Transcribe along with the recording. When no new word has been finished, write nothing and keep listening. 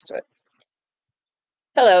to it.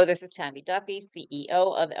 Hello, this is Tammy Duffy, CEO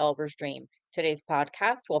of Elber's Dream. Today's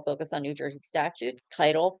podcast will focus on New Jersey Statutes,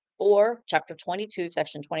 Title 4, Chapter 22,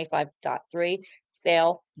 Section 25.3,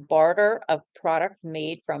 Sale, Barter of Products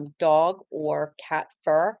Made from Dog or Cat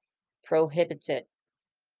Fur, Prohibited.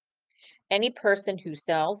 Any person who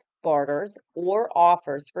sells, barters, or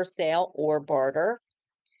offers for sale or barter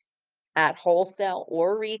at wholesale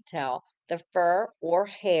or retail the fur or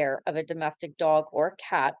hair of a domestic dog or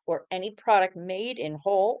cat or any product made in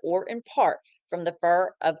whole or in part from the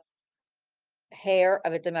fur of hair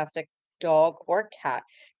of a domestic dog or cat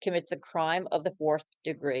commits a crime of the fourth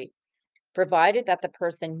degree, provided that the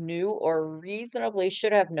person knew or reasonably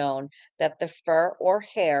should have known that the fur or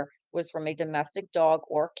hair was from a domestic dog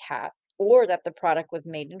or cat, or that the product was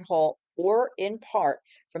made in whole or in part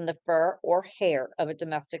from the fur or hair of a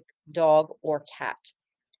domestic dog or cat.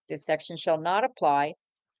 This section shall not apply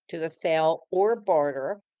to the sale or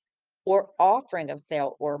barter or offering of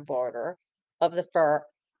sale or barter of the fur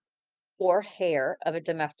or hair of a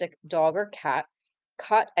domestic dog or cat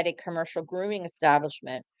cut at a commercial grooming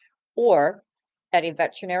establishment or at a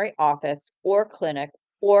veterinary office or clinic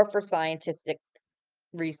or for scientific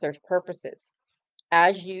research purposes.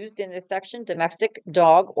 As used in this section, domestic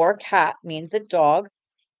dog or cat means a dog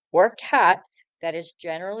or cat that is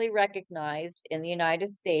generally recognized in the United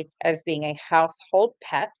States as being a household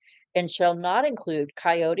pet and shall not include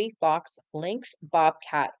coyote, fox, lynx,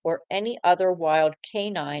 bobcat, or any other wild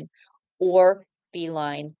canine or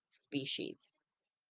feline species.